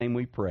name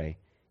we pray.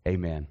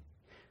 Amen.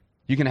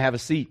 You can have a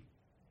seat.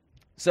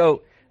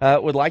 So,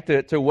 would like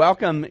to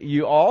welcome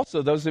you all.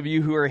 So those of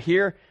you who are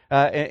here,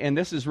 and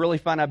this is really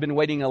fun. I've been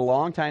waiting a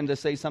long time to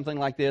say something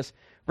like this.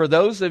 For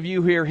those of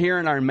you who are here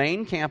in our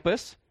main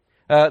campus,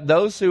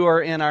 those who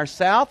are in our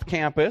south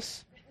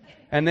campus,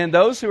 and then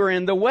those who are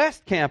in the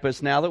west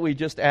campus now that we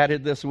just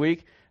added this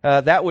week,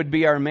 that would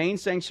be our main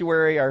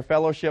sanctuary, our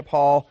fellowship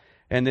hall,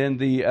 and then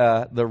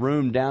the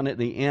room down at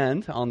the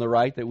end on the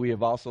right that we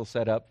have also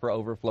set up for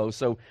overflow.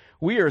 So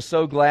we are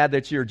so glad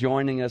that you're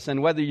joining us.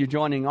 And whether you're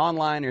joining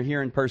online or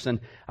here in person,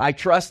 I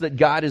trust that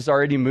God has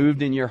already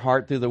moved in your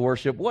heart through the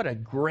worship. What a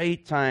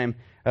great time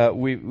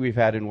we've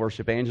had in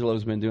worship.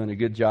 Angelo's been doing a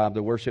good job,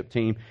 the worship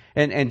team.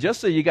 And just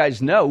so you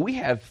guys know, we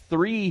have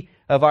 3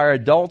 of our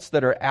adults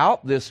that are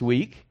out this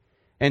week.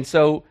 And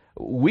so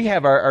we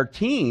have our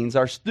teens,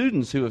 our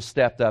students who have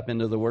stepped up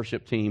into the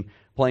worship team,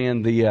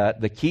 playing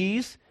the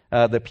keys,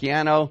 the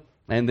piano,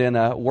 and then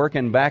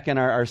working back in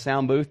our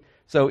sound booth.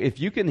 So if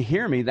you can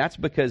hear me, that's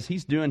because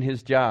he's doing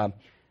his job.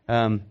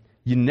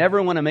 You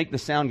never want to make the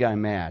sound guy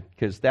mad,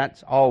 because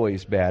that's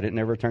always bad. It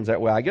never turns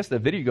out well. I guess the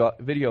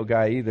video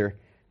guy either,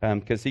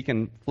 because he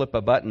can flip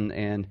a button,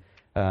 and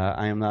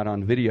I am not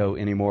on video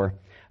anymore.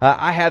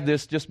 I have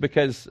this just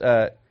because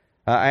I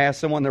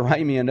asked someone to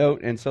write me a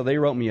note, and so they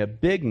wrote me a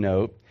big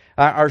note.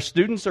 Our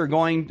students we're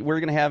going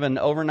to have an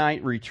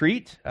overnight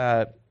retreat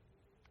at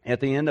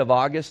the end of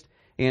August.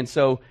 And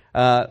so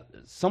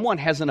someone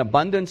has an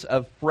abundance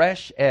of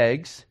fresh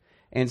eggs,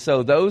 and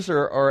so those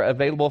are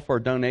available for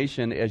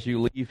donation as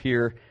you leave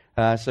here.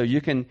 So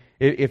you can,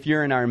 if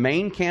you're in our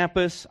main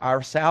campus,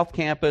 our south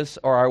campus,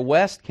 or our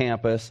west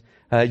campus,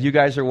 you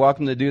guys are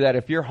welcome to do that.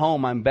 If you're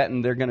home, I'm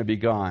betting they're going to be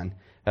gone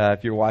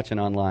if you're watching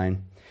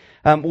online.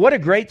 What a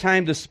great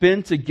time to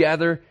spend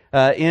together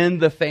in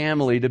the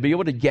family, to be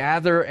able to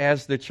gather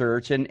as the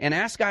church and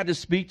ask God to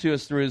speak to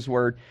us through His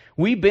Word.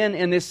 We've been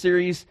in this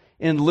series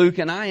in Luke,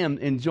 and I am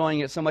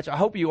enjoying it so much. I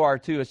hope you are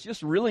too. It's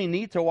just really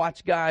neat to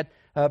watch God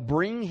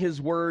bring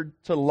His Word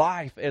to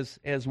life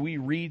as we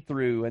read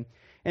through.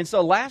 And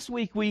so last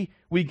week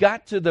we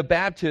got to the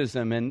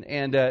baptism,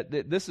 and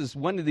this is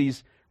one of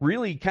these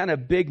really kind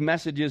of big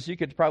messages. You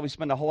could probably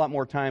spend a whole lot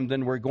more time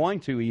than we're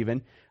going to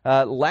even.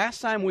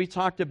 Last time we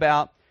talked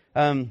about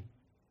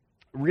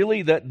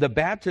really the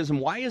baptism.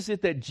 Why is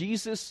it that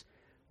Jesus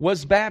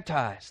was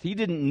baptized? He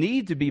didn't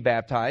need to be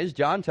baptized.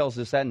 John tells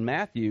us that in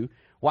Matthew.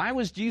 Why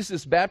was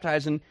Jesus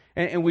baptized?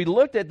 And we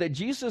looked at that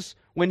Jesus,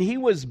 when He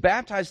was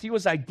baptized, He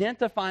was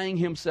identifying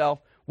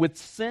Himself with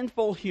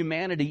sinful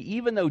humanity,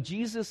 even though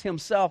Jesus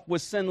Himself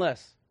was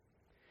sinless.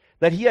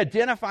 That He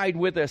identified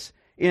with us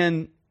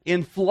in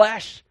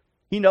flesh.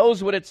 He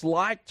knows what it's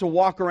like to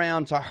walk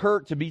around, to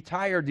hurt, to be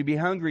tired, to be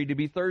hungry, to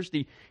be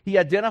thirsty. He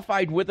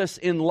identified with us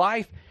in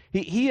life.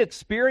 He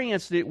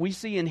experienced it. We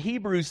see in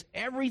Hebrews,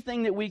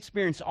 everything that we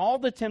experience, all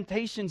the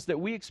temptations that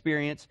we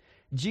experience,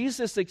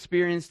 Jesus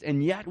experienced,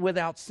 and yet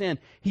without sin.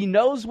 He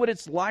knows what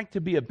it's like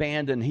to be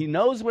abandoned. He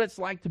knows what it's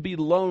like to be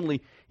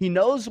lonely. He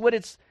knows what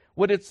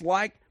it's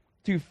like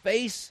to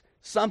face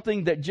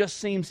something that just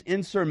seems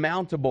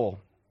insurmountable.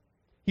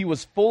 He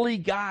was fully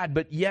God,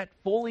 but yet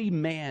fully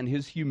man.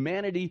 His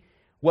humanity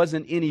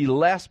wasn't any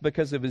less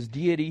because of His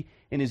deity,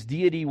 and His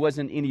deity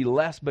wasn't any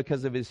less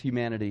because of His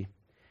humanity.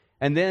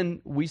 And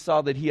then we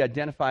saw that He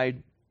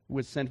identified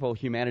with sinful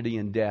humanity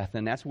in death,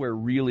 and that's where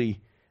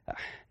really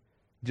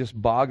just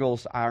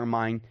boggles our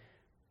mind.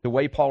 The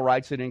way Paul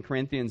writes it in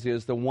Corinthians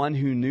is, the one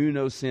who knew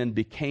no sin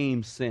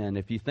became sin.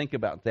 If you think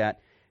about that,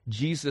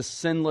 Jesus,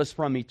 sinless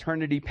from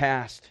eternity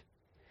past,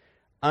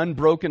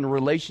 unbroken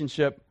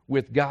relationship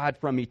with God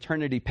from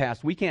eternity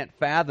past. We can't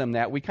fathom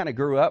that. We kind of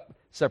grew up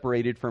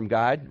separated from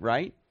God,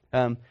 right?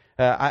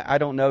 I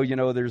don't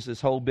know, there's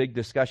this whole big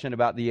discussion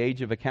about the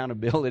age of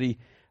accountability.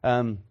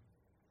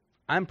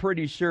 I'm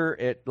pretty sure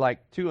at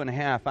like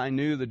 2.5, I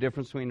knew the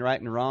difference between right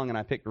and wrong, and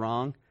I picked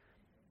wrong.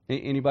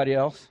 Anybody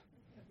else?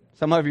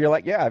 Some of you are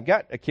like, yeah, I've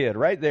got a kid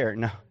right there.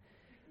 No.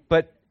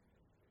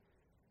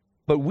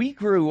 But we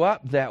grew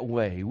up that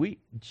way.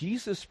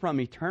 Jesus from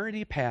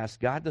eternity past,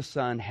 God the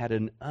Son, had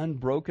an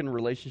unbroken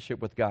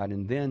relationship with God.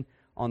 And then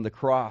on the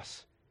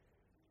cross,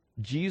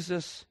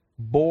 Jesus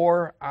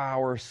bore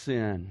our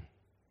sin.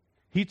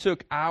 He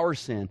took our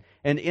sin.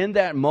 And in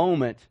that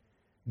moment,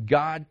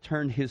 God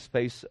turned His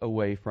face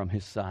away from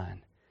His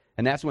Son.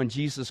 And that's when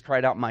Jesus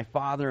cried out, my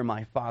Father,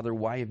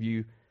 why have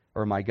you,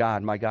 or my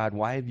God,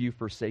 why have you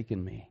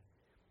forsaken me?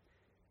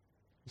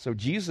 So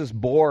Jesus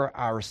bore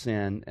our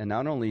sin, and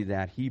not only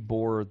that, He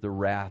bore the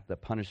wrath, the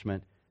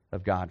punishment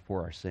of God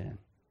for our sin.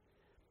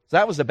 So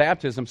that was the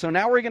baptism. So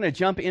now we're going to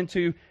jump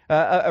into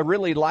a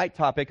really light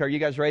topic. Are you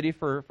guys ready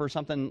for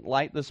something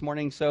light this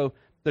morning? So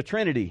the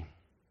Trinity.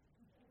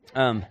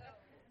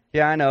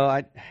 Yeah, I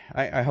know.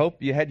 I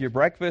hope you had your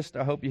breakfast.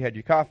 I hope you had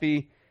your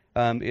coffee.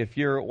 If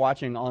you're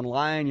watching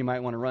online, you might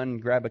want to run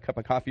and grab a cup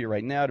of coffee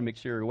right now to make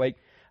sure you're awake.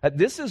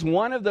 This is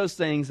one of those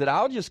things that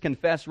I'll just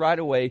confess right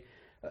away.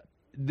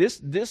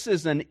 this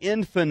is an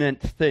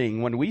infinite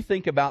thing. When we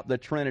think about the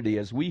Trinity,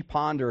 as we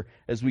ponder,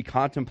 as we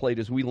contemplate,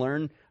 as we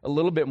learn a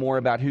little bit more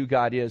about who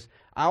God is,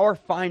 our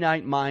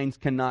finite minds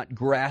cannot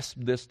grasp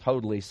this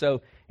totally.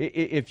 So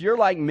if you're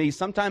like me,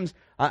 sometimes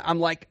I'm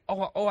like,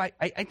 I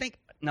think,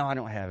 no, I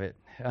don't have it.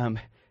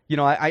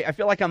 I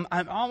feel like I'm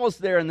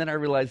almost there, and then I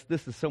realize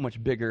this is so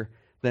much bigger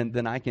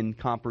than I can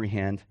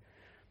comprehend.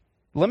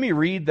 Let me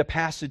read the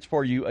passage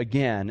for you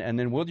again, and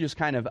then we'll just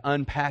kind of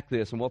unpack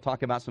this, and we'll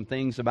talk about some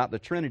things about the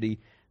Trinity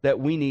that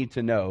we need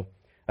to know.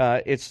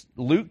 It's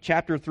Luke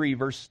chapter 3,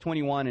 verse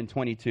 21 and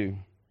 22.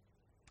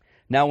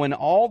 Now when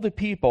all the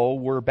people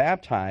were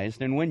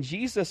baptized, and when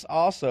Jesus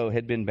also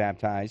had been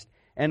baptized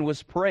and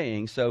was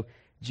praying, so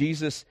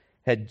Jesus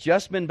had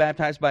just been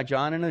baptized by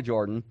John in the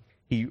Jordan,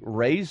 he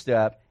raised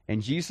up,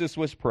 and Jesus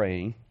was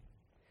praying.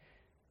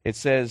 It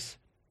says,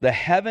 the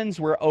heavens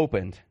were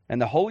opened,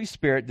 and the Holy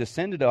Spirit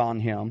descended on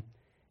him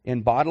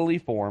in bodily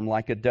form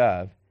like a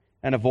dove.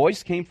 And a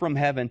voice came from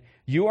heaven,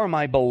 you are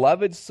my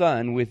beloved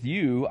Son, with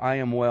you I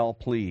am well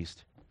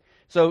pleased.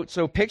 So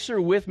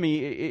picture with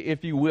me,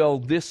 if you will,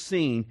 this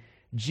scene.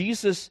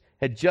 Jesus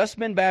had just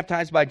been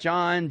baptized by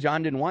John.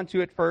 John didn't want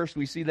to at first.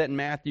 We see that in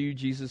Matthew.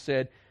 Jesus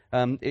said,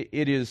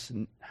 it is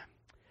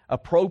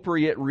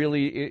appropriate,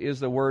 really,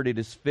 is the word. It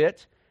is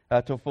fit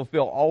to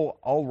fulfill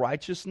all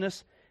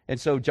righteousness. And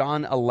so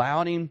John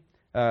allowed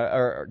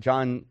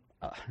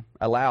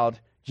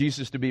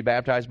Jesus to be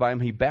baptized by him.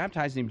 He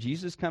baptized him.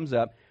 Jesus comes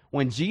up.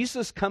 When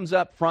Jesus comes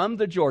up from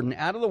the Jordan,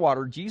 out of the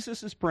water,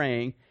 Jesus is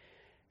praying.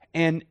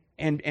 And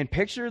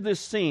picture this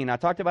scene. I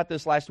talked about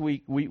this last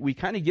week. We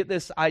kind of get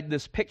this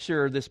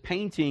picture, this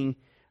painting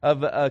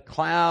of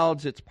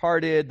clouds. It's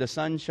parted. The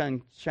sun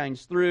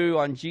shines through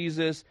on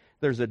Jesus.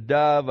 There's a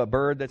dove, a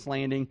bird that's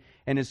landing.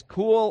 And as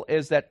cool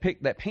as that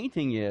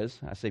painting is,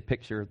 I say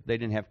picture, they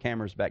didn't have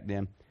cameras back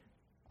then.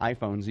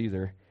 iPhones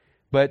either.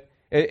 But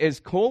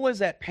as cool as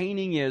that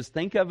painting is,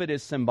 think of it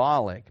as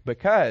symbolic,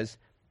 because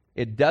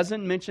it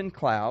doesn't mention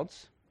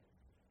clouds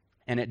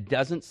and it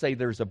doesn't say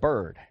there's a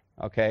bird,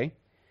 okay?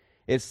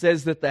 It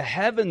says that the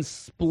heavens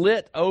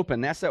split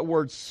open. That's that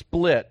word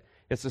split.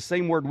 It's the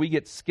same word we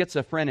get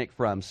schizophrenic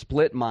from,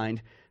 split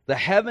mind. The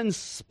heavens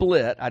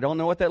split. I don't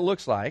know what that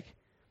looks like.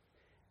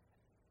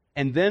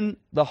 And then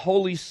the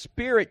Holy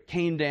Spirit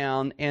came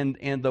down, and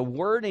the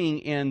wording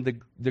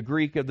in the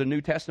Greek of the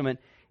New Testament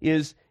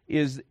is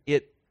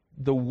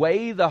the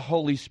way the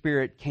Holy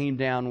Spirit came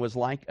down was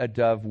like a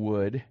dove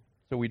would.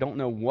 So we don't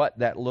know what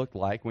that looked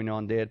like. We know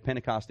on the day of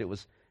Pentecost it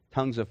was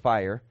tongues of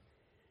fire,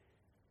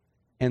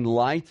 and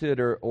lighted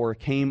or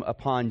came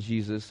upon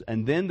Jesus.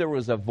 And then there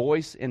was a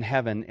voice in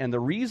heaven. And the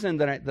reason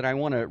that I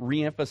want to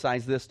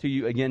reemphasize this to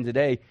you again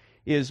today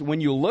is when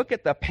you look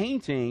at the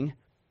painting,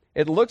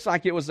 it looks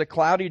like it was a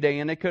cloudy day,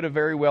 and it could have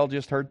very well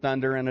just heard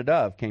thunder and a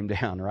dove came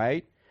down,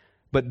 right?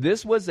 But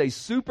this was a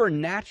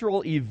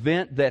supernatural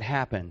event that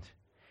happened.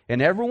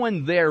 And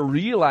everyone there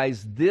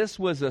realized this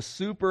was a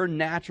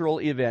supernatural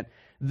event.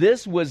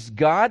 This was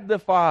God the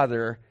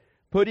Father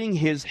putting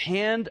his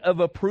hand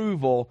of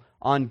approval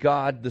on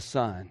God the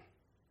Son.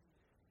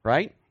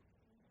 Right?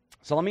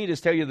 So let me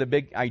just tell you the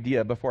big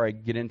idea before I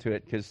get into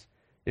it, because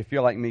if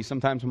you're like me,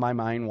 sometimes my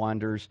mind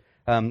wanders.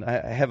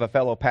 I have a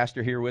fellow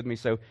pastor here with me,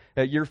 so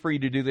you're free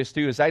to do this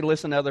too. As I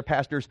listen to other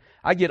pastors,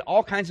 I get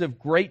all kinds of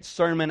great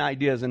sermon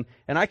ideas, and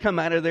I come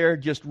out of there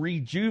just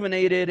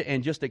rejuvenated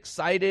and just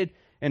excited.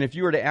 And if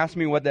you were to ask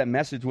me what that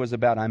message was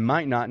about, I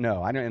might not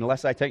know,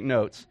 unless I take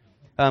notes.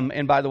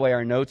 And by the way,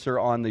 our notes are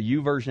on the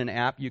YouVersion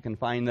app. You can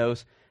find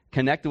those.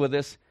 Connect with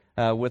us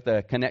with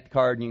a Connect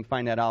card, and you can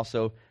find that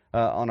also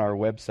on our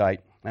website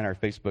and our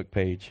Facebook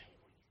page.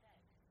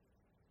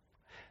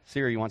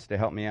 Siri wants to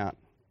help me out.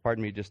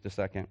 Pardon me just a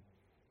second.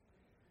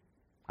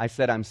 I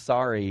said, I'm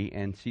sorry,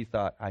 and she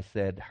thought I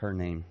said her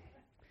name.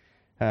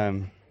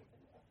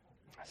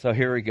 So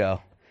here we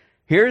go.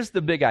 Here's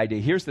the big idea.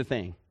 Here's the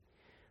thing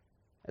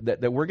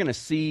that we're going to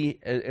see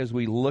as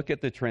we look at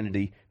the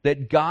Trinity,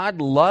 that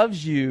God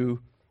loves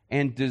you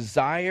and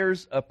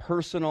desires a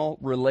personal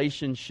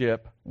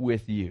relationship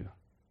with you.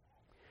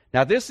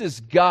 Now, this is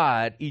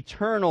God,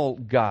 eternal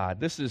God.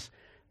 This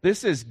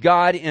is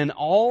God in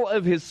all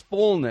of his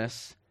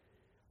fullness,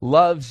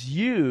 loves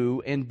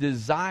you and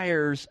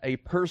desires a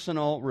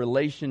personal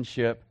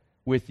relationship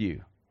with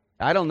you.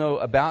 I don't know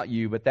about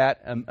you, but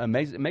that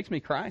it makes me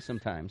cry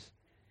sometimes.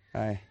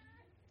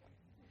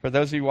 For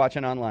those of you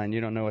watching online,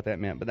 you don't know what that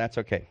meant, but that's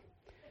okay.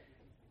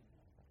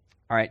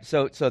 All right,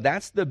 so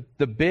that's the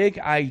big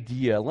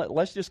idea.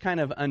 Let's just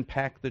kind of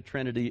unpack the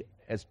Trinity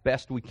as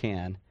best we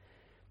can.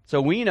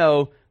 So we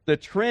know the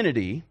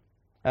Trinity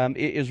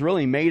is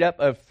really made up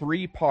of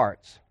three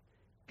parts: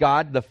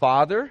 God the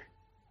Father,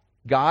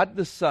 God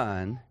the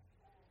Son,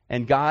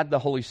 and God the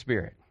Holy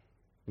Spirit.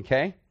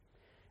 Okay?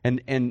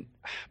 And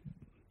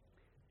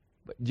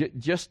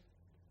just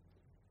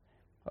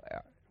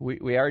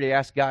we already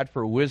asked God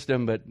for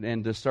wisdom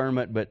and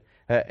discernment, but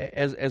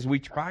as we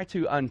try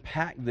to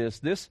unpack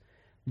this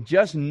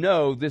just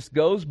know this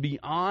goes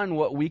beyond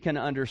what we can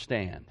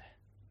understand.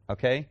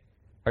 Okay?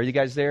 Are you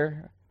guys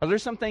there? Are there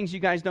some things you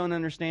guys don't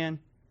understand?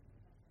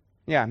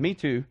 Yeah, me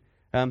too.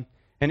 And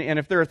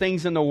if there are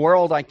things in the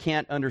world I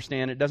can't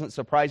understand, it doesn't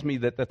surprise me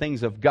that the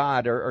things of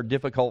God are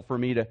difficult for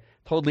me to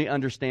totally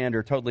understand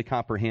or totally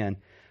comprehend.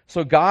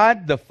 So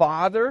God, the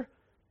Father,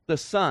 the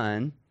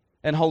Son,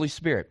 and Holy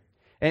Spirit.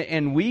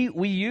 And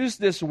we use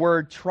this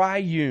word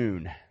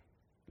triune.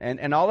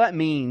 And all that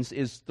means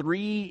is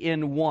three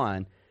in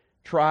one.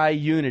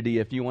 Triunity,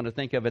 if you want to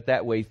think of it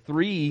that way.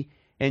 Three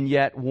and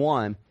yet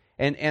one.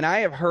 And I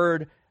have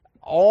heard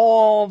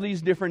all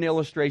these different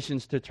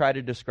illustrations to try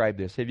to describe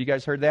this. Have you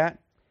guys heard that?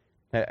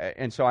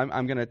 And so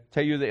I'm going to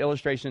tell you the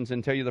illustrations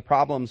and tell you the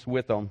problems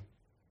with them.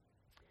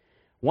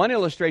 One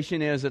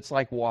illustration is it's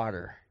like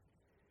water.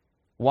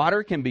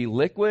 Water can be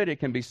liquid, it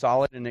can be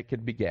solid, and it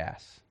could be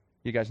gas.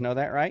 You guys know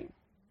that, right?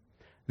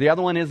 The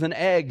other one is an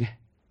egg.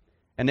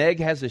 An egg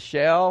has a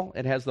shell,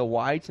 it has the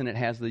whites, and it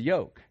has the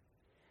yolk.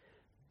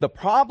 The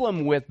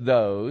problem with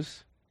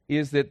those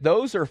is that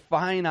those are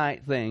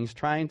finite things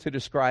trying to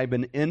describe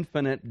an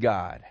infinite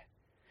God.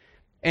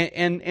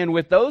 And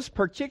with those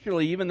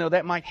particularly, even though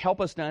that might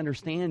help us to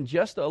understand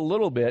just a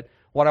little bit,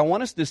 what I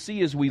want us to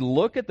see as we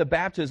look at the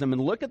baptism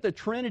and look at the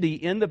Trinity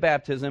in the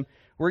baptism,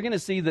 we're going to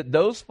see that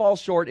those fall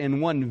short in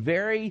one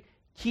very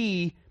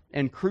key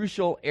and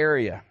crucial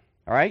area.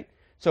 All right?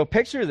 So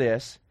picture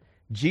this.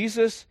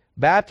 Jesus,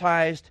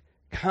 baptized,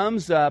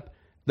 comes up,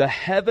 the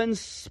heavens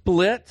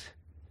split,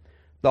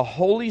 the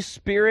Holy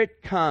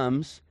Spirit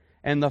comes,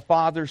 and the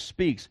Father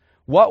speaks.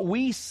 What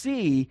we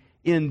see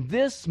in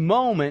this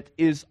moment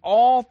is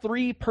all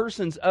three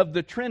persons of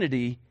the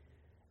Trinity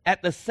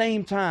at the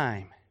same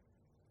time.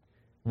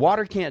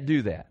 Water can't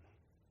do that.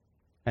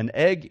 An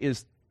egg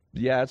is,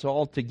 it's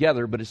all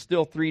together, but it's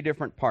still three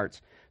different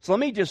parts. So let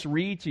me just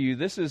read to you.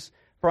 This is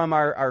from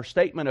our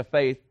statement of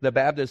faith, the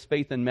Baptist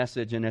Faith and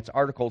Message, and it's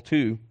Article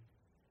 2.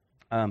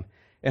 And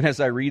as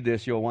I read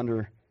this, you'll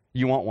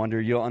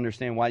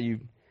understand why you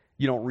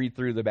don't read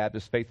through the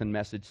Baptist Faith and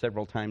Message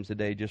several times a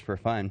day just for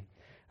fun.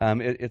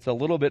 It's a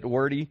little bit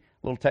wordy,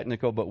 a little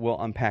technical, but we'll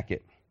unpack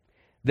it.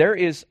 There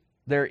is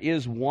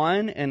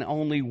one and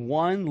only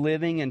one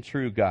living and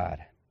true God.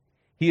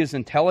 He is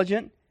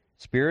intelligent,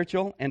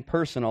 spiritual, and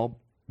personal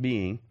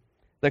being,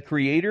 the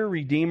creator,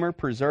 redeemer,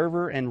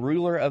 preserver, and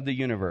ruler of the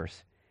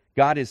universe.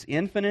 God is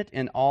infinite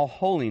in all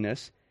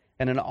holiness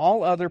and in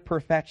all other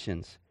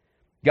perfections.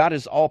 God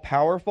is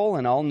all-powerful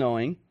and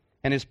all-knowing,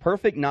 and His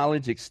perfect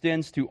knowledge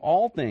extends to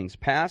all things,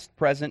 past,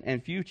 present,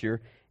 and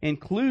future,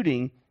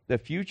 including the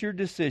future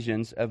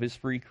decisions of His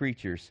free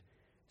creatures.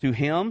 To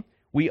Him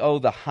we owe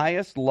the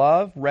highest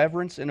love,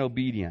 reverence, and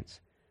obedience.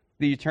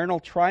 The eternal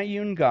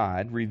triune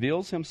God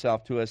reveals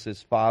Himself to us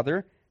as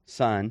Father,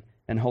 Son,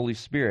 and Holy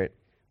Spirit,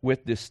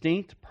 with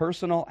distinct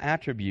personal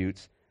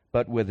attributes,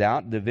 but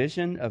without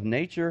division of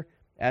nature,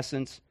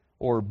 essence,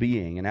 or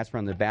being. And that's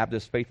from the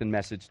Baptist Faith and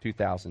Message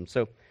 2000.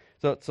 So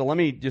let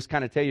me just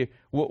kind of tell you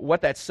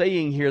what that's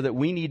saying here that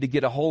we need to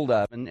get a hold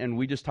of. And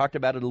we just talked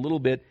about it a little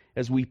bit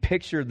as we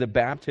picture the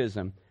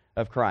baptism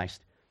of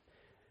Christ.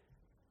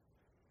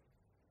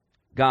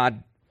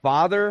 God,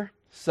 Father,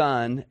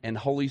 Son, and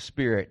Holy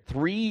Spirit,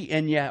 three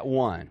and yet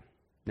one.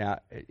 Now,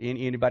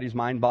 anybody's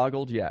mind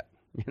boggled yet?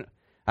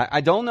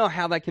 I don't know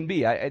how that can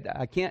be.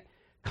 I can't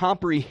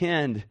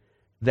comprehend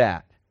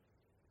that.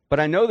 But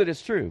I know that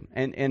it's true.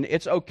 And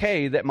it's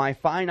okay that my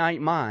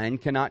finite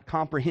mind cannot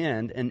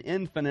comprehend an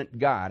infinite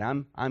God.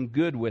 I'm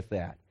good with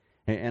that.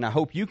 And I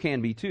hope you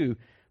can be too.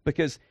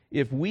 Because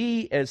if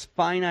we as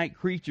finite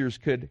creatures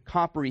could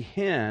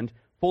comprehend,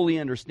 fully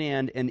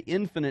understand an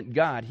infinite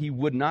God, He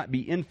would not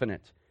be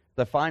infinite.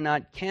 The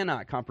finite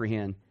cannot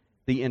comprehend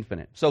the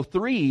infinite. So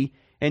three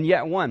and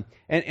yet one.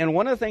 And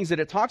one of the things that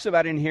it talks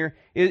about in here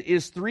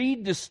is three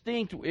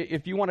distinct,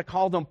 if you want to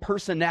call them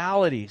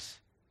personalities.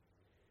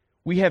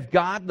 We have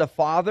God the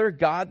Father,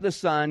 God the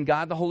Son,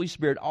 God the Holy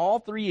Spirit. All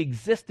three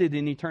existed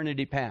in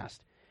eternity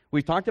past.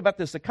 We've talked about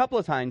this a couple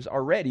of times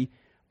already,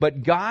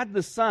 but God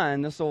the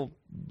Son, this will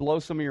blow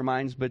some of your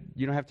minds, but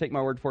you don't have to take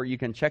my word for it. You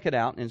can check it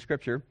out in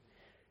Scripture.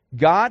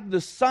 God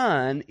the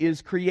Son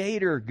is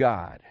Creator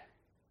God.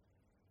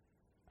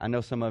 I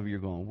know some of you are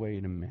going,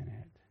 wait a minute.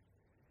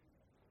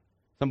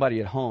 Somebody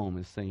at home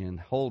is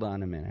saying, hold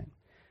on a minute.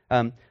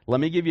 Let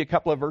me give you a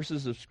couple of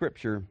verses of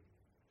Scripture.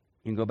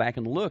 You can go back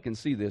and look and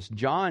see this.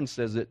 John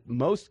says it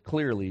most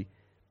clearly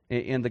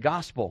in the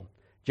Gospel.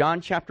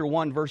 John chapter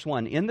 1, verse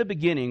 1. In the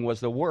beginning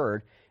was the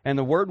Word, and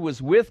the Word was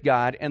with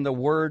God, and the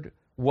Word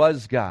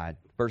was God.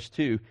 Verse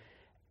 2.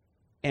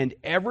 And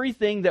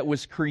everything that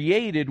was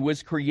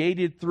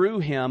created through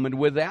Him, and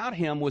without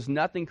Him was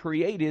nothing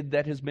created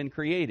that has been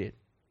created.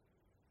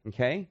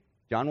 Okay?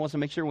 John wants to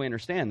make sure we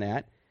understand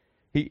that.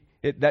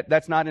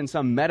 That's not in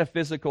some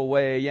metaphysical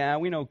way. Yeah,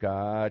 we know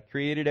God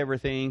created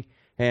everything,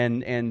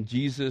 and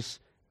Jesus,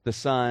 the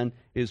Son,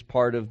 is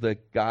part of the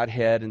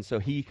Godhead, and so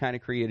He kind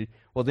of created.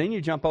 Well, then you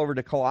jump over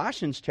to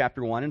Colossians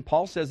chapter 1, and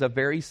Paul says a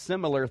very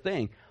similar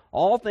thing.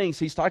 All things,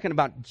 he's talking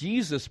about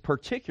Jesus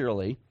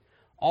particularly,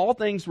 all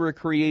things were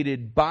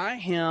created by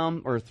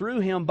Him, or through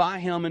Him, by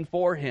Him, and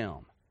for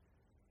Him.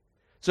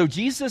 So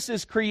Jesus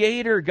is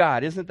Creator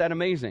God. Isn't that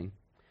amazing?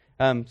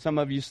 Some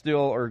of you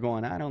still are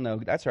going, I don't know.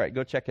 That's right.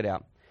 Go check it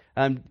out.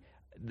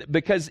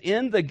 Because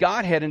in the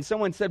Godhead, and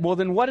someone said, well,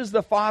 then what does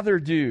the Father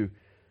do?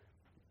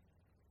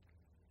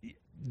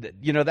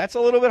 That's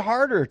a little bit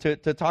harder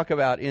to talk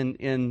about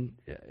in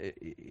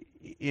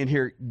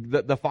here.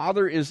 The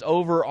Father is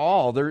over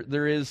all.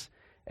 There is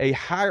a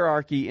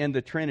hierarchy in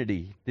the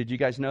Trinity. Did you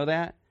guys know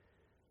that?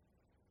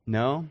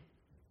 No?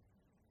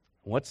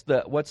 What's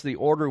the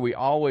order we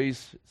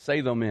always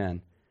say them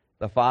in?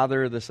 The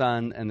Father, the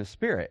Son, and the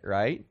Spirit,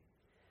 right?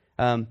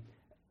 And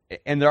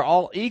they're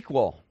all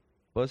equal.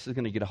 Well, this is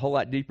going to get a whole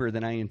lot deeper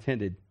than I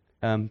intended.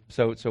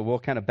 So we'll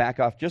kind of back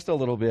off just a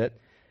little bit.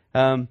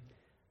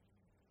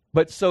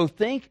 But so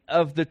think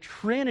of the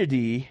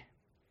Trinity.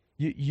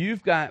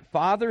 You've got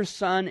Father,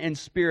 Son, and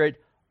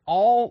Spirit,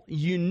 all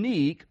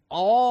unique,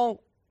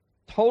 all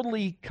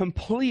totally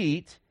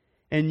complete,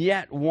 and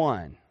yet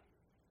one.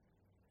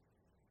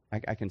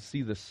 I can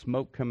see the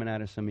smoke coming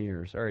out of some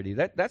ears already.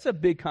 That's a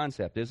big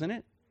concept, isn't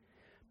it?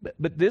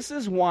 But this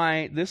is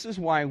why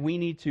we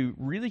need to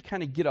really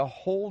kind of get a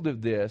hold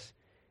of this,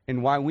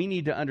 and why we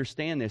need to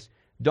understand this.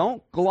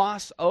 Don't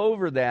gloss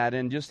over that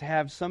and just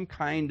have some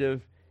kind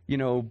of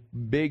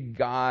big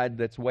God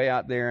that's way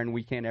out there and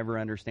we can't ever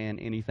understand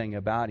anything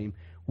about him.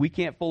 We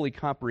can't fully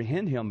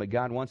comprehend him, but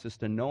God wants us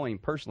to know him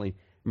personally.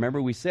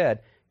 Remember we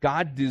said,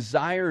 God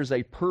desires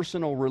a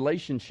personal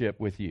relationship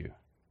with you.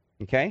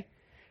 Okay?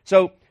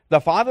 So, the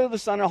Father, the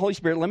Son, and the Holy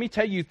Spirit, let me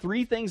tell you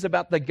 3 things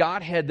about the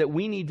Godhead that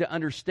we need to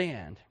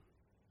understand.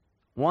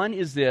 One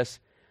is this,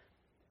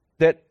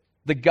 that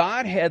the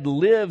Godhead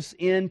lives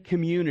in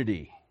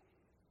community.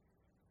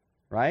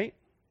 Right?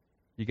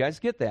 You guys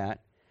get that?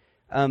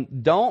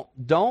 Don't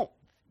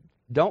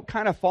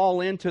kind of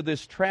fall into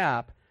this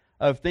trap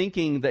of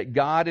thinking that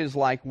God is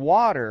like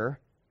water,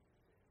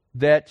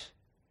 that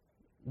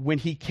when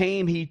he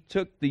came, he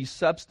took the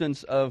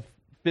substance of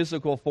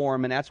physical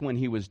form, and that's when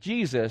he was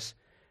Jesus.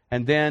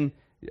 And then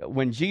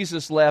when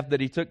Jesus left, that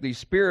he took the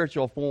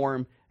spiritual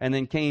form and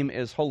then came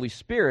as Holy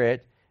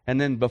Spirit. And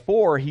then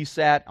before, he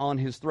sat on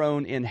his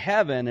throne in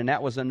heaven, and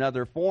that was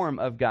another form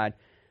of God.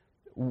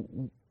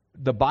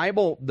 The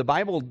Bible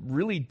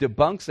really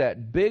debunks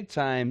that big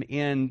time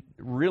in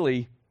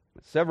really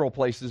several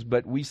places,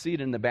 but we see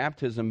it in the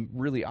baptism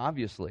really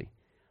obviously.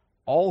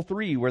 All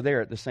 3 were there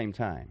at the same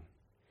time.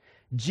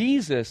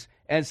 Jesus,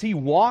 as he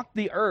walked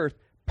the earth,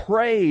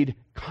 prayed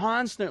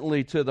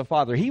constantly to the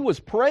Father. He was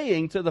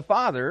praying to the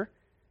Father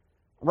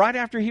right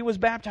after he was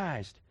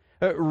baptized.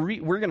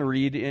 We're going to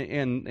read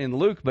in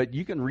Luke, but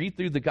you can read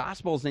through the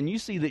Gospels and you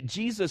see that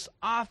Jesus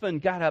often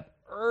got up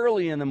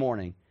early in the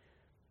morning.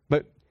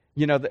 But,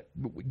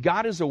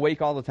 God is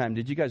awake all the time.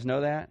 Did you guys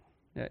know that?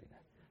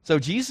 So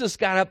Jesus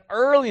got up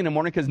early in the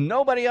morning because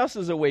nobody else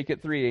is awake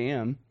at 3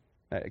 a.m.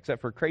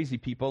 Except for crazy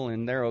people,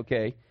 and they're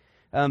okay.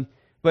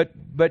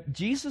 But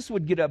Jesus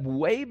would get up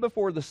way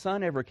before the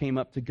sun ever came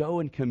up to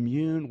go and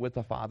commune with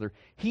the Father.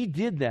 He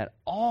did that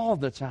all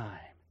the time.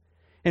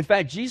 In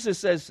fact, Jesus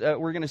says,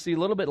 we're going to see a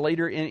little bit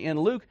later in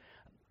Luke,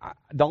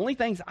 the only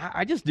things,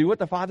 I just do what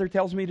the Father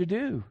tells me to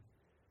do.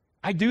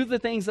 I do the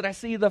things that I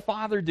see the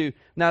Father do.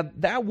 Now,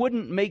 that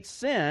wouldn't make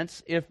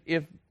sense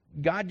if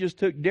God just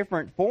took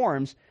different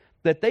forms,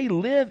 that they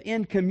live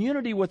in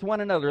community with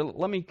one another.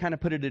 Let me kind of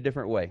put it a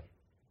different way.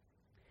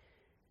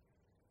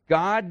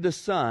 God the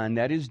Son,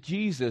 that is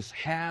Jesus,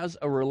 has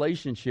a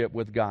relationship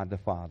with God the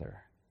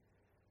Father.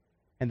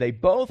 And they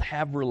both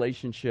have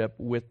relationship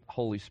with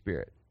Holy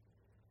Spirit.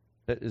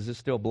 Is this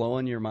still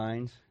blowing your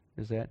minds?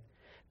 Is that?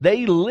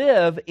 They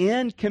live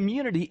in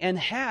community and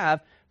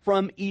have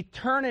from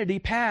eternity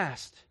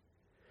past.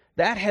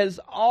 That has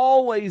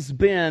always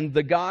been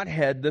the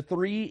Godhead, the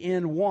 3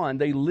 in 1.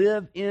 They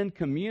live in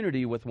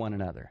community with one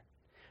another.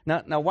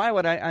 Now why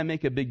would I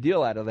make a big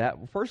deal out of that?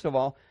 Well, first of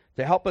all,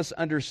 to help us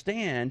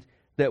understand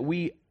that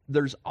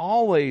there's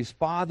always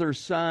Father,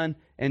 Son,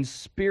 and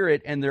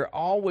Spirit, and they're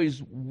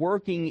always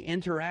working,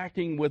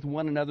 interacting with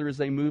one another as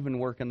they move and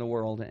work in the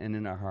world and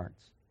in our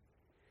hearts.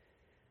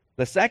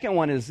 The second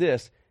one is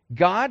this: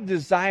 God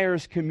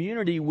desires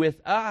community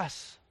with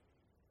us.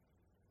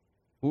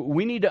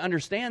 We need to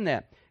understand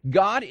that.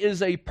 God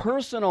is a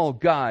personal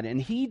God,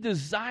 and He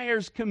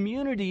desires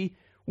community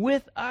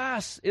with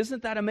us.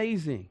 Isn't that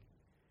amazing?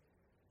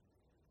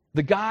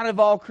 The God of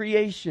all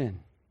creation,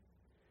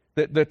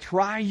 the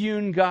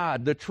triune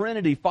God, the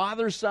Trinity,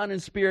 Father, Son,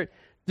 and Spirit,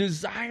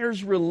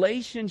 desires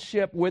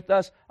relationship with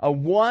us, a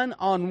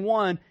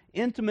one-on-one,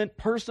 intimate,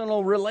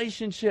 personal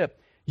relationship.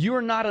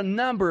 You're not a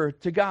number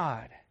to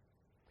God.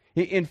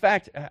 In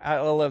fact, I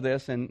love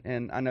this,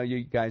 and I know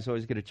you guys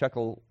always get a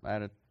chuckle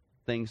out of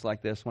things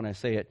like this when I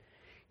say it.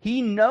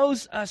 He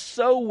knows us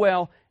so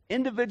well,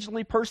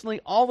 individually, personally,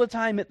 all the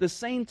time, at the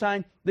same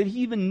time, that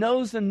He even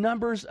knows the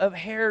numbers of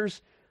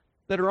hairs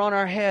that are on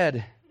our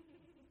head.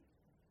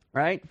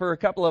 Right? For a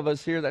couple of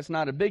us here, that's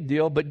not a big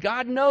deal, but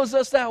God knows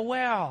us that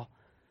well.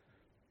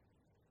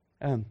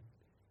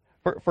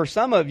 For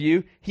some of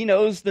you, He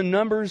knows the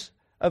numbers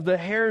of the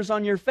hairs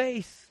on your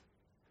face.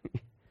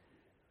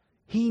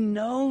 He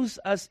knows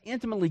us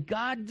intimately.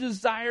 God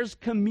desires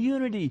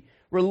community,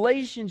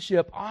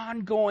 relationship,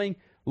 ongoing,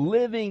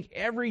 living,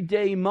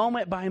 everyday,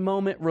 moment by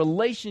moment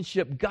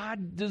relationship.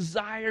 God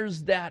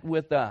desires that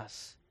with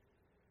us.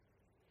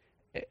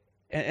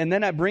 And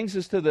then that brings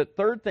us to the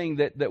third thing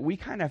that we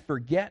kind of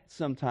forget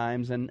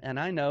sometimes. And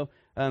I know,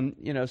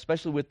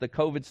 especially with the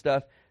COVID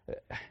stuff,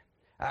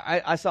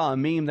 I saw a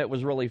meme that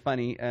was really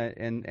funny.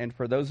 And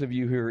for those of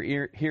you who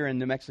are here in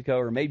New Mexico,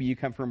 or maybe you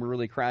come from a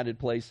really crowded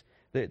place,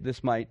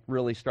 this might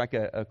really strike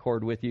a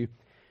chord with you.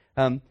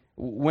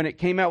 When it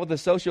came out with the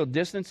social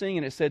distancing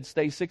and it said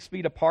stay 6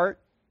 feet apart,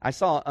 I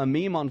saw a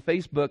meme on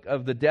Facebook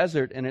of the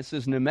desert, and it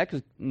says New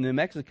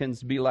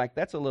Mexicans be like,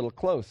 that's a little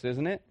close,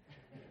 isn't it?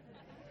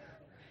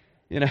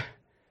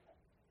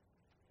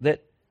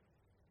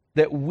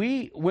 That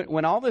we,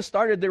 when all this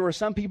started, there were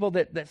some people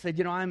that said,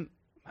 I'm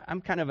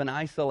kind of an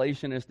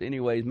isolationist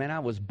anyways. Man, I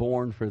was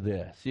born for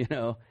this,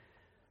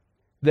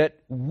 That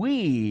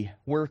we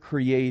were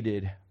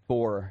created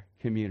for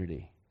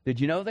community. Did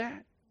you know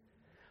that?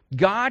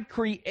 God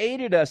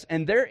created us,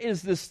 and there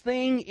is this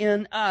thing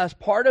in us,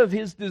 part of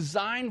His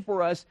design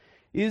for us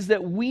is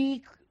that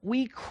we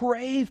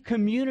crave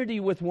community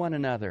with one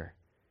another.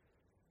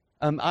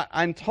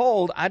 I'm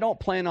told, I don't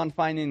plan on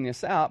finding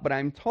this out, but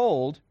I'm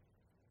told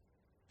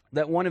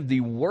that one of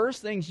the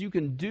worst things you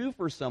can do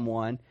for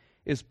someone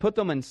is put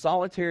them in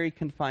solitary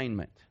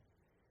confinement.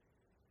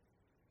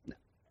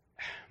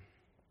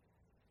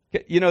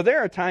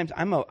 There are times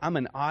I'm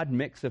an odd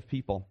mix of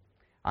people.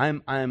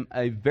 I'm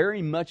a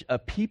very much a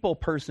people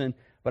person,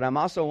 but I'm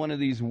also one of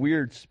these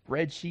weird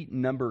spreadsheet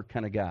number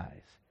kind of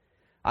guys.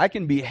 I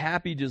can be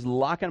happy just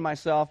locking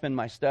myself in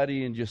my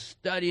study and just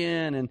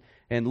studying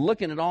and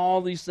looking at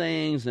all these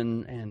things,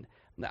 and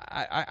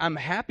I'm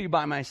happy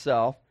by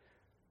myself.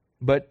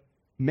 But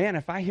man,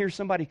 if I hear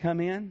somebody come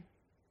in,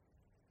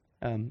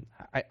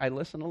 I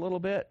listen a little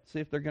bit, see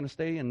if they're going to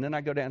stay, and then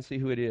I go down and see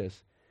who it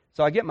is.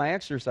 So I get my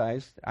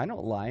exercise. I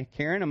don't lie.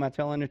 Karen, am I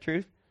telling the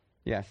truth?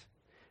 Yes.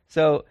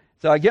 So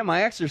I get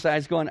my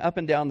exercise going up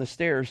and down the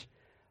stairs.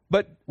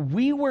 But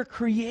we were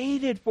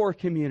created for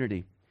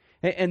community.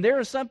 And there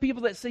are some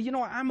people that say,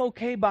 I'm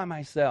okay by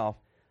myself.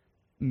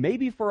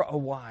 Maybe for a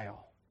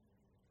while.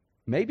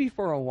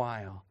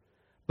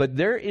 But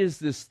there is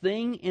this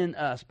thing in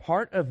us.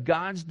 Part of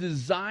God's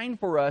design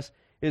for us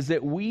is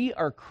that we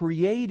are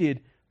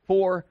created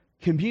for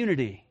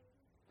community.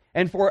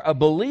 And for a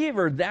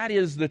believer, that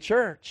is the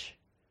church.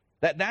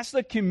 That's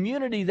the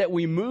community that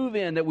we move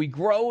in, that we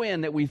grow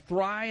in, that we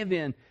thrive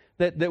in,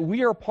 that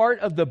we are part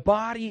of the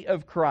body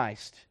of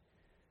Christ.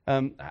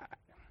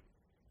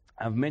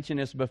 I've mentioned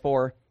this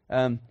before.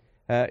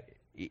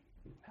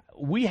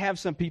 We have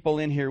some people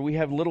in here. We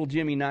have little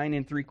Jimmy,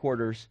 9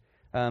 3/4,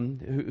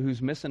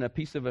 who's missing a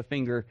piece of a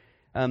finger.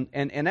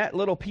 And that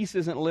little piece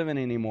isn't living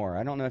anymore.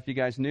 I don't know if you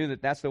guys knew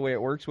that that's the way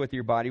it works with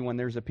your body when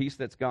there's a piece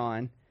that's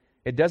gone.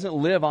 It doesn't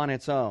live on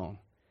its own.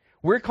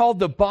 We're called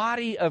the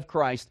body of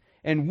Christ,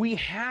 and we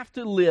have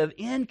to live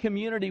in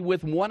community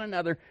with one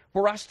another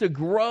for us to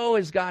grow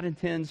as God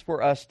intends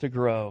for us to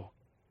grow.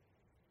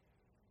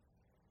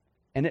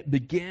 And it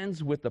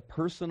begins with a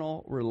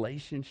personal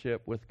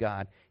relationship with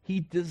God. He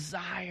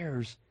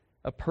desires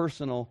a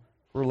personal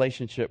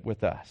relationship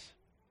with us.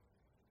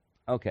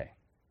 Okay.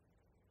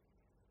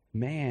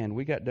 Man,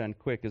 we got done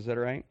quick. Is that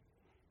right?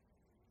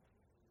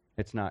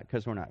 It's not,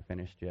 because we're not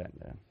finished yet.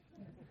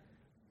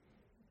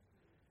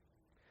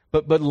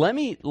 But let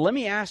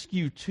me ask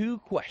you 2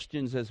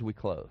 questions as we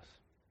close.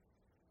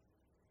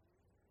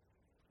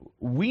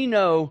 We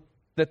know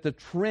that the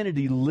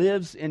Trinity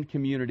lives in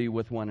community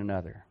with one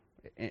another.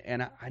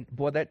 And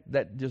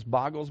that just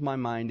boggles my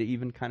mind to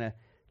even kind of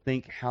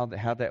think how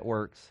that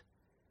works.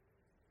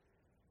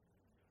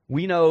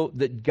 We know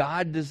that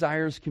God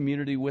desires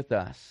community with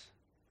us.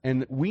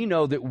 And we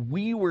know that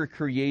we were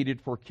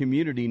created for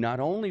community not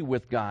only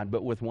with God,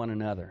 but with one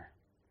another.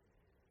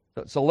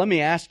 So let me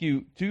ask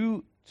you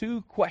two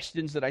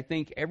questions that I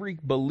think every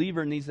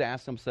believer needs to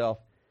ask himself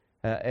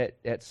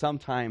at some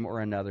time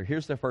or another.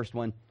 Here's the first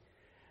one.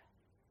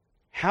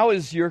 How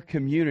is your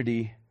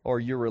community or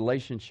your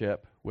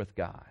relationship with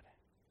God?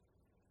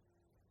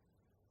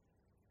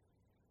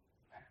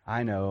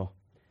 I know.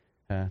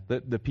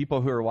 The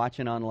people who are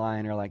watching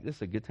online are like, this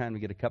is a good time to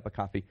get a cup of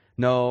coffee.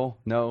 No.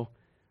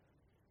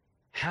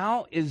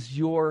 How is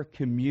your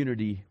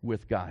community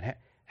with God?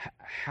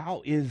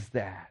 How is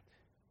that?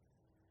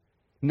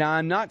 Now,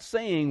 I'm not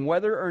saying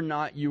whether or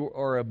not you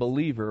are a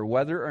believer,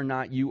 whether or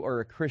not you are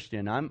a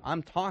Christian.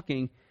 I'm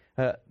talking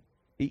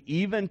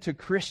even to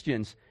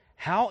Christians.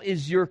 How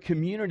is your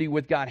community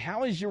with God?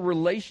 How is your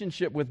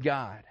relationship with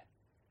God?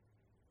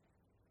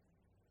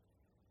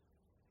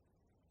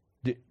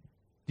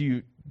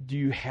 Do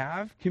you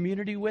have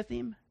community with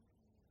Him?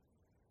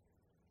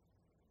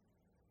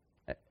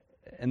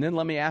 And then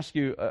let me ask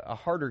you a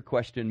harder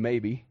question,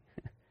 maybe.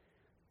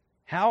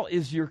 How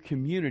is your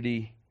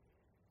community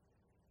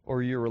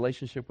or your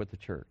relationship with the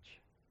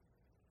church?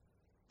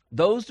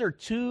 Those are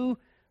 2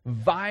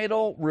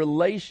 vital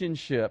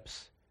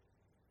relationships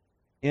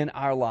in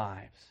our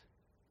lives.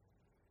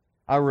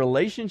 our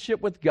relationship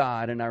with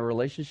God and our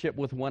relationship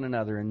with one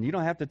another. And you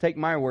don't have to take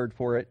my word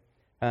for it.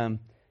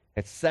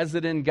 It says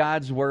it in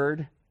God's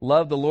word.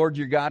 Love the Lord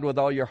your God with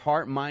all your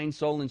heart, mind,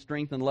 soul, and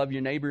strength, and love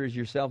your neighbor as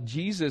yourself.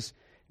 Jesus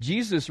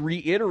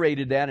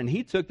reiterated that, and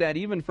he took that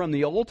even from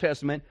the Old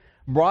Testament,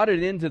 brought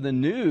it into the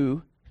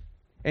New.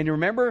 And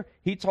remember,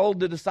 he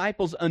told the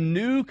disciples, a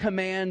new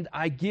command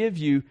I give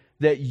you,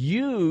 that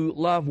you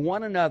love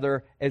one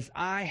another as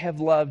I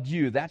have loved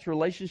you. That's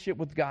relationship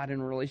with God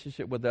and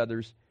relationship with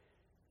others.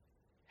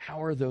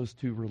 How are those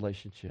two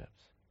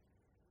relationships?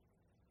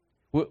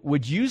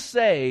 Would you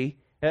say,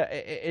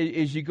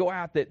 as you go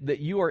out, that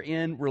you are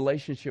in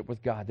relationship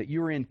with God, that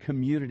you are in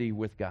community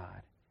with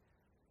God?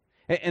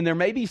 And there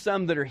may be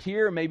some that are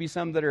here, maybe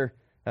some that are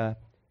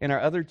in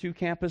our other two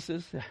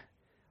campuses,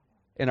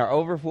 in our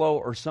overflow,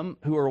 or some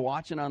who are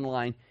watching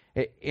online.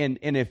 And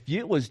if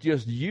it was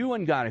just you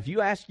and God, if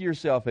you ask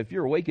yourself, if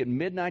you're awake at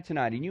midnight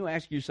tonight and you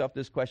ask yourself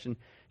this question,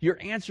 your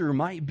answer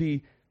might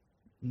be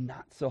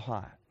not so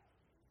hot.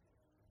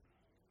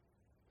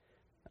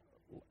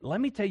 Let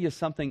me tell you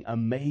something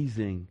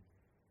amazing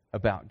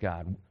about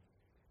God.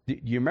 Do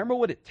you remember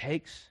what it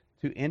takes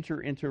to enter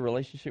into a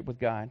relationship with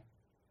God?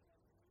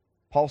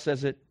 Paul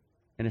says it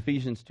in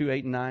Ephesians 2,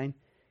 8, and 9.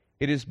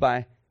 It is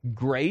by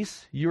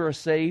grace you are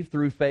saved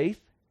through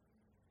faith,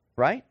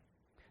 right?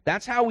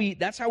 That's how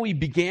we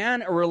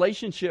began a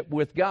relationship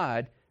with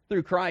God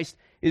through Christ,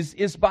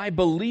 is by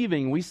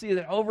believing. We see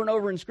that over and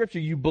over in Scripture.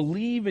 You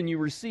believe and you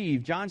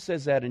receive. John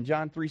says that in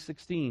John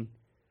 3:16,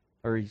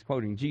 or he's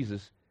quoting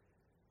Jesus.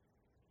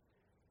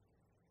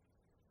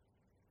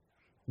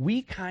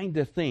 We kind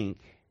of think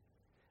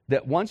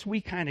that once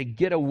we kind of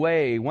get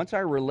away, once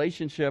our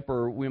relationship,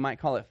 or we might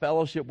call it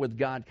fellowship with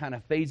God, kind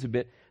of fades a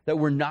bit, that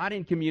we're not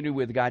in community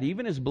with God,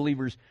 even as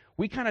believers,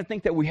 we kind of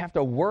think that we have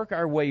to work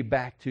our way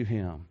back to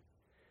Him.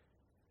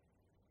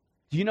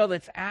 Do you know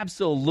that's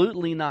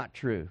absolutely not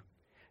true?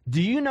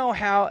 Do you know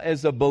how,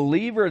 as a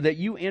believer, that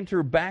you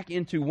enter back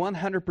into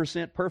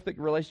 100% perfect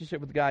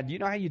relationship with God? Do you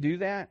know how you do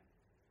that?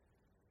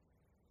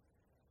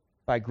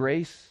 By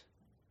grace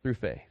through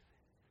faith.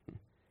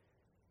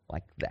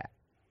 Like that.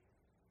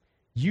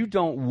 You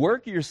don't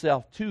work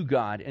yourself to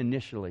God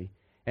initially,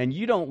 and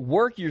you don't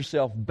work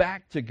yourself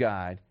back to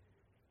God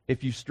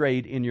if you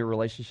strayed in your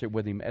relationship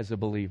with Him as a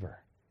believer.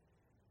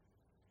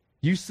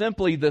 You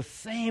simply, the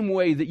same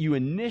way that you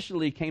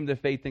initially came to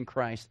faith in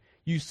Christ,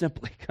 you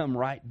simply come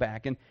right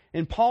back.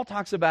 And Paul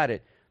talks about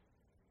it,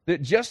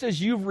 that just as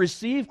you've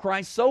received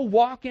Christ, so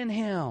walk in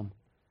Him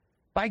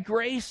by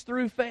grace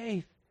through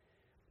faith.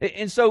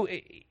 And so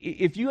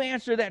if you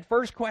answer that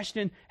first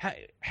question,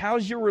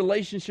 how's your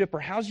relationship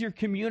or how's your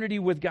community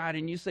with God,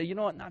 and you say, you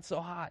know what, not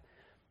so hot,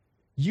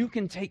 you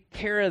can take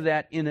care of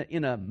that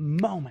in a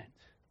moment.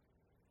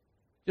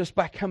 Just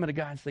by coming to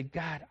God and say,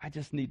 God, I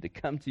just need to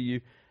come to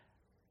you.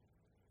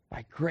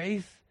 By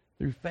grace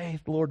through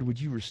faith, Lord,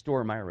 would you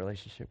restore my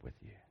relationship with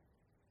you?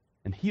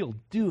 And He'll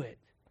do it.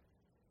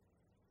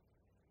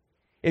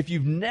 If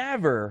you've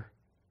never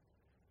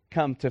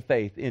come to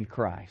faith in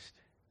Christ,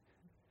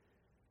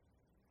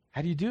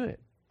 how do you do it?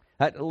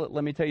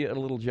 Let me tell you a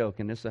little joke,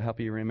 and this will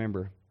help you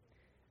remember.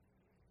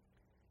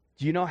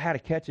 Do you know how to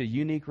catch a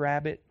unique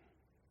rabbit?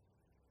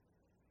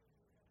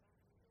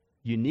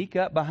 Unique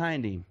up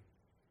behind him.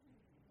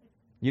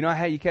 You know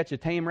how you catch a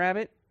tame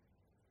rabbit?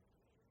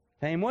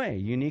 Same way,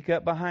 unique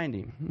up behind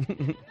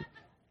him.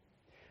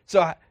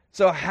 So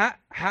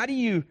how do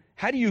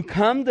you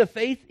come to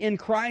faith in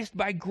Christ?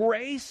 By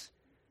grace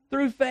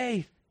through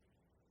faith.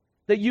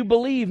 That you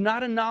believe,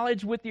 not a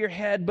knowledge with your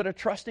head, but a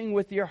trusting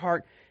with your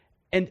heart.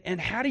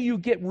 And how do you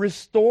get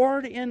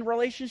restored in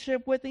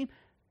relationship with Him?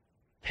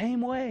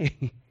 Same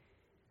way.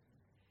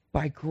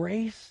 By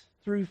grace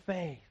through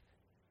faith.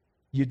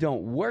 You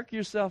don't work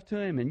yourself to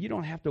Him, and you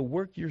don't have to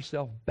work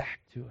yourself back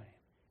to Him.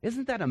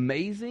 Isn't that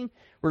amazing?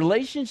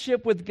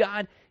 Relationship with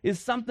God is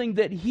something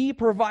that He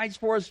provides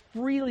for us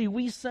freely.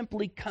 We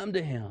simply come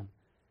to Him.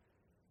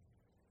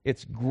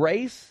 It's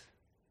grace,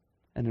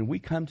 and then we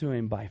come to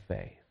Him by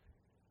faith.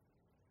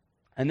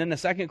 And then the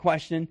second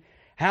question,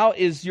 how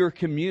is your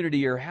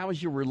community, or how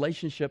is your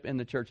relationship in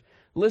the church?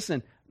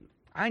 Listen,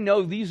 I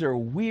know these are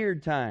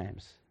weird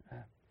times.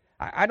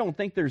 I don't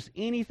think there's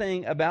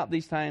anything about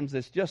these times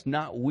that's just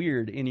not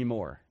weird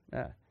anymore.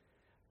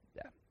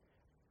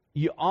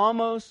 You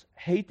almost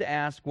hate to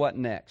ask what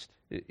next.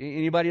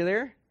 Anybody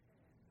there?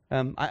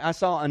 I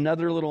saw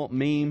another little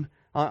meme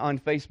on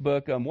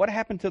Facebook. What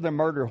happened to the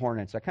murder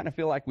hornets? I kind of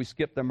feel like we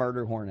skipped the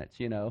murder hornets,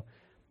 you know.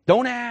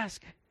 Don't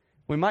ask.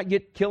 We might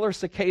get killer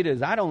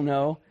cicadas. I don't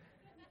know.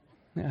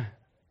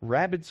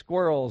 Rabid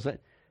squirrels.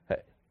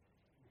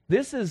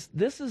 This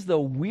is the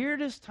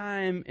weirdest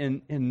time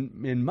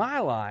in my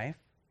life.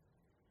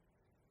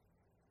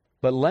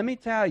 But let me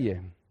tell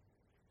you,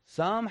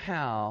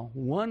 somehow,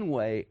 one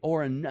way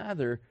or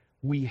another,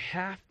 we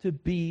have to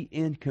be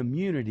in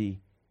community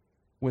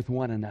with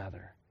one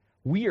another.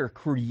 We are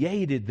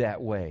created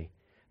that way.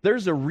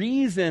 There's a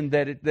reason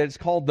that it's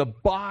called the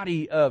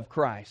body of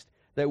Christ,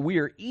 that we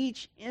are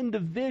each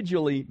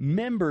individually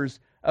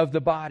members of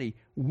the body.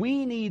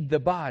 We need the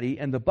body,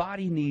 and the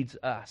body needs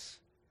us.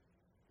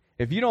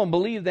 If you don't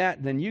believe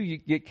that, then you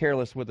get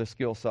careless with a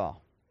skill saw.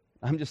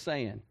 I'm just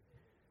saying.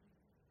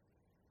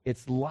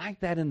 It's like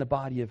that in the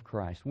body of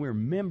Christ. We're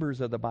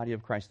members of the body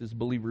of Christ as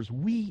believers.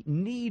 We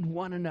need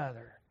one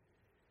another.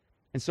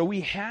 And so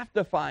we have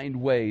to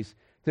find ways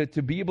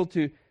to be able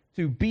to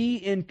be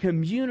in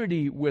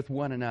community with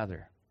one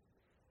another.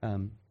 I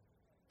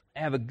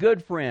have a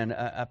good friend,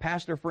 a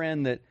pastor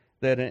friend that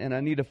and I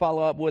need to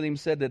follow up with him,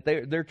 said that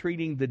they're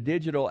treating the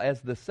digital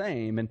as the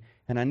same,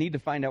 and I need to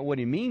find out what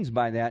he means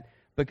by that,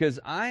 because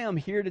I am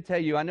here to tell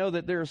you, I know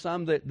that there are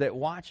some that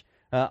watch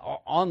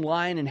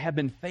online and have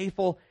been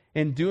faithful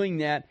in doing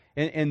that,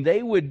 and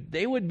they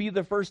would be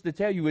the first to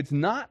tell you it's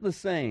not the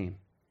same.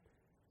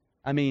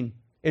 I mean,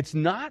 it's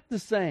not the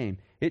same.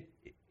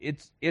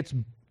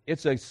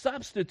 It's a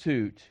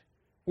substitute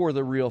for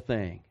the real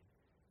thing.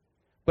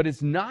 But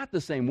it's not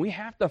the same. We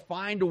have to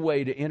find a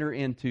way to enter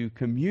into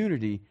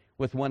community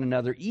with one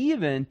another,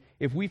 even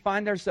if we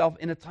find ourselves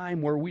in a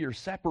time where we are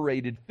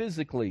separated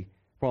physically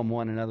from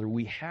one another.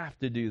 We have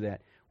to do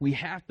that. We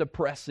have to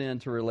press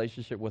into a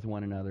relationship with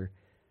one another.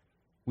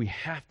 We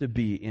have to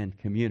be in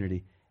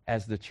community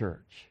as the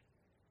church.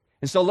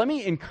 And so let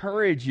me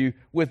encourage you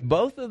with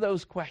both of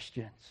those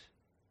questions.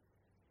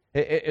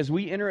 As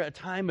we enter a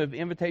time of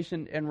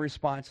invitation and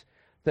response,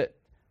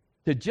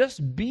 to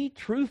just be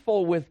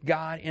truthful with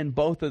God in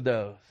both of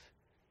those.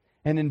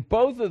 And in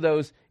both of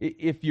those,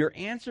 if your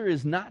answer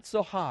is not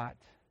so hot,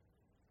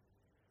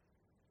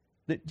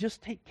 that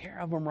just take care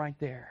of them right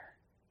there.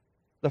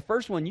 The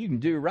first one you can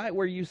do right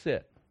where you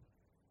sit.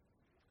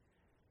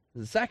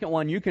 The second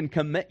one you can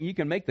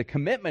make the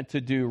commitment to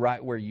do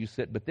right where you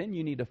sit, but then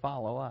you need to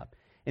follow up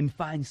and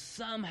find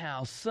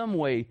somehow, some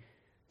way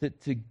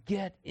to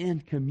get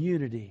in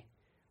community.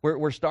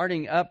 We're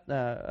starting up,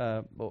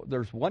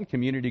 there's one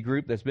community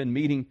group that's been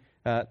meeting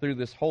through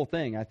this whole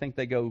thing. I think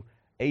they go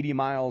 80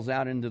 miles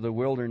out into the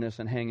wilderness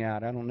and hang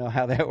out. I don't know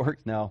how that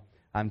works. No,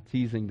 I'm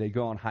teasing. They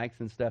go on hikes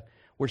and stuff.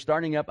 We're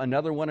starting up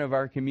another one of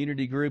our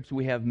community groups.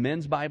 We have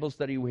men's Bible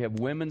study. We have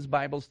women's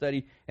Bible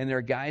study. And there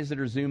are guys that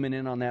are zooming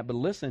in on that. But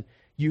listen,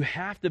 you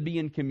have to be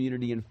in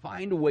community and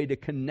find a way to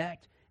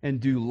connect and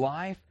do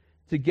life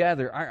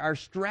together. Our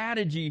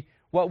strategy,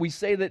 what we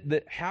say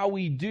that how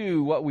we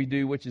do what we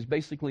do, which is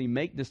basically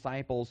make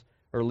disciples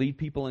or lead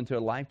people into a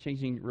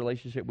life-changing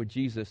relationship with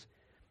Jesus,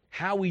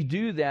 how we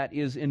do that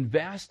is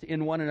invest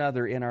in one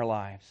another in our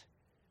lives.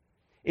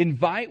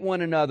 Invite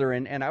one another,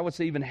 and I would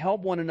say even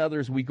help one another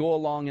as we go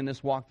along in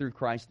this walk through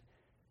Christ,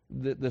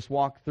 this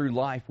walk through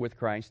life with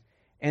Christ,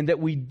 and that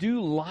we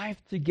do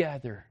life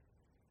together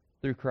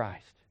through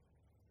Christ.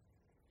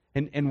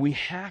 And we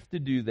have to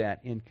do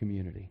that in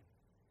community.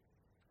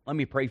 Let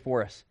me pray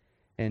for us,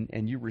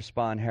 and you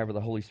respond however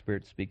the Holy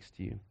Spirit speaks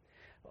to you.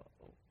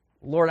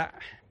 Lord,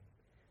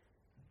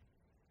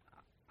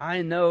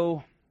 I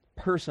know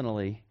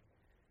personally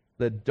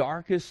the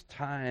darkest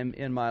time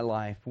in my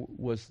life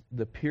was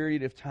the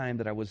period of time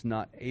that I was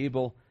not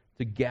able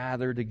to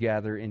gather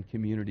together in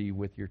community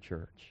with your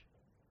church.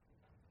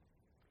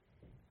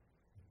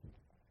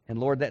 And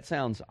Lord, that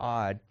sounds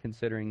odd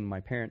considering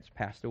my parents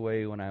passed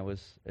away when I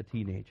was a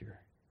teenager.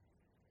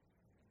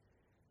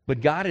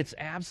 But God, it's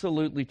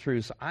absolutely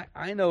true. So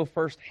I know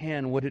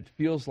firsthand what it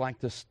feels like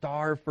to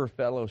starve for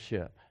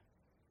fellowship.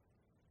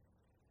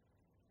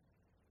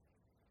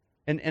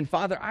 And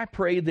Father, I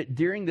pray that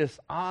during this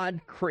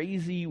odd,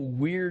 crazy,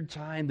 weird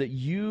time that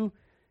you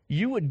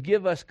would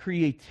give us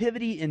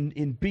creativity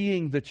in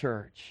being the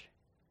church.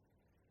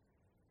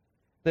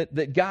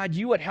 That God,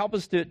 you would help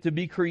us to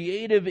be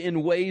creative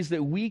in ways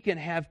that we can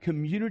have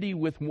community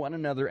with one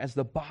another as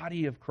the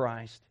body of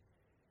Christ.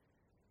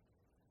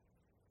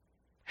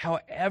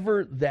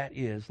 However that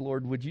is,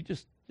 Lord, would you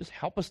just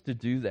help us to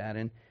do that?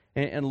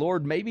 And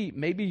Lord,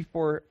 maybe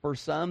for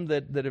some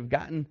that have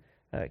gotten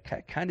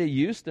kind of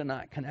used to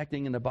not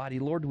connecting in the body,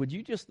 Lord, would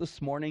you just this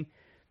morning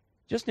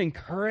just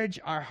encourage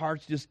our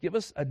hearts, just give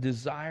us a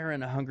desire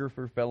and a hunger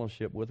for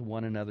fellowship with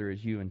one another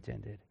as you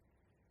intended.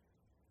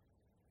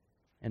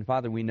 And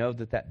Father, we know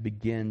that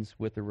begins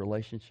with a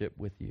relationship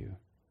with you.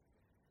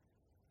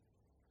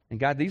 And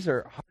God, these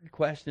are hard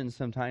questions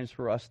sometimes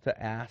for us to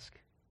ask.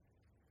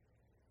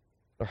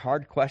 They're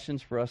hard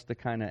questions for us to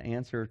kind of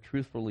answer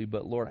truthfully,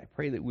 but Lord, I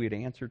pray that we'd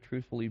answer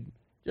truthfully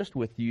just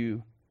with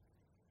you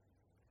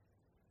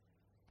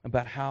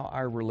about how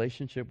our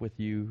relationship with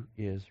you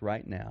is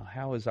right now.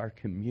 How is our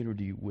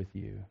community with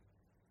you?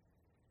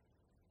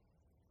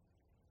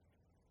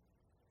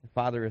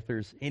 Father, if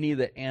there's any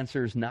that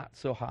answers not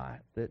so hot,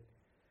 that,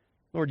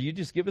 Lord, you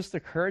just give us the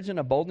courage and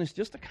the boldness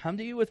just to come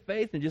to you with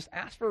faith and just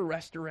ask for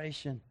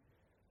restoration.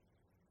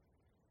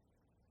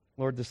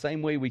 Lord, the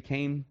same way we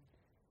came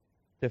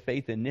to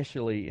faith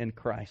initially in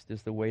Christ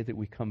is the way that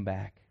we come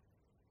back.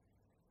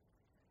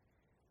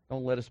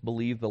 Don't let us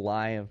believe the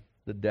lie of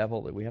the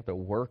devil that we have to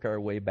work our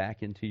way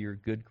back into your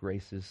good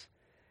graces.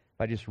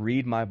 If I just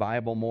read my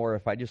Bible more,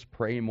 if I just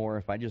pray more,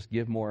 if I just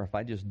give more, if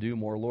I just do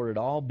more, Lord, it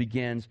all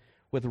begins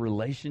with a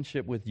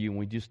relationship with you. And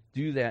we just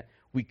do that.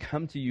 We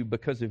come to you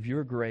because of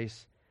your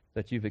grace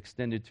that you've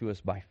extended to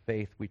us by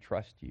faith. We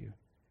trust you.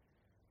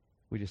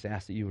 We just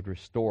ask that you would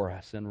restore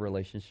us in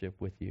relationship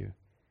with you.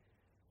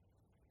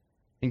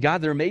 And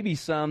God, there may be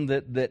some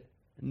that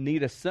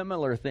need a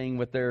similar thing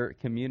with their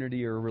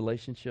community or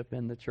relationship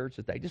in the church,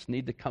 that they just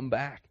need to come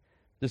back.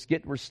 Just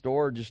get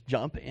restored. Just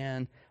jump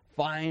in.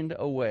 Find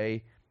a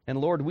way. And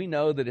Lord, we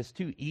know that it's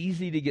too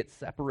easy to get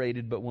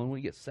separated, but when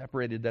we get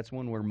separated, that's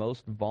when we're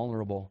most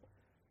vulnerable.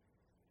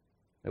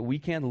 That we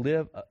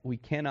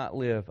cannot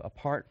live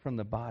apart from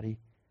the body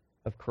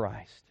of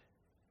Christ.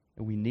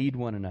 And we need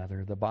one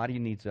another. The body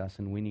needs us,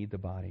 and we need the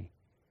body.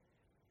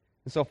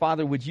 And so,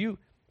 Father, would you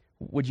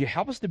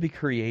help us to be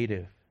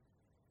creative?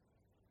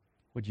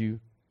 Would you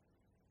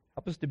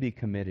help us to be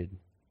committed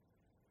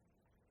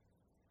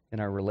in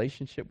our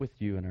relationship with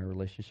you and our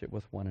relationship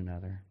with one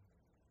another?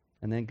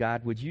 And then,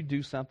 God, would you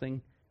do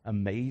something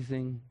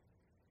amazing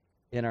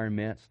in our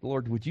midst?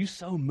 Lord, would you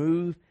so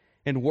move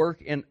and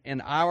work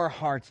in our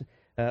hearts,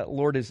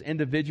 Lord, as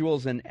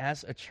individuals and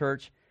as a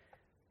church,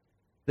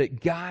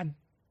 that God,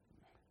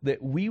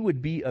 that we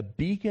would be a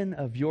beacon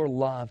of your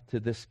love to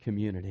this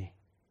community.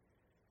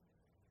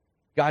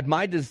 God,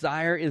 my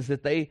desire is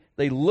that they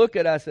look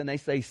at us and they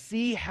say,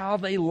 see how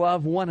they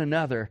love one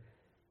another.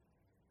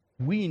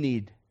 We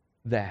need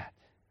that.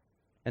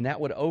 And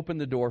that would open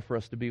the door for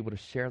us to be able to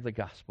share the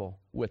gospel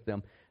with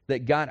them.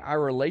 That, God, our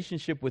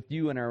relationship with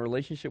you and our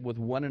relationship with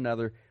one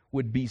another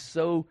would be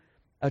so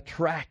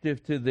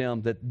attractive to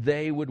them that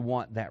they would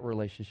want that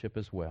relationship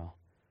as well.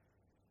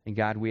 And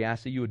God, we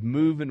ask that you would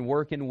move and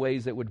work in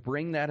ways that would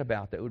bring that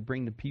about, that would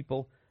bring the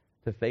people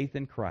to faith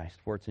in Christ.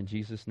 For it's in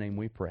Jesus' name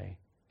we pray.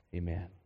 Amen.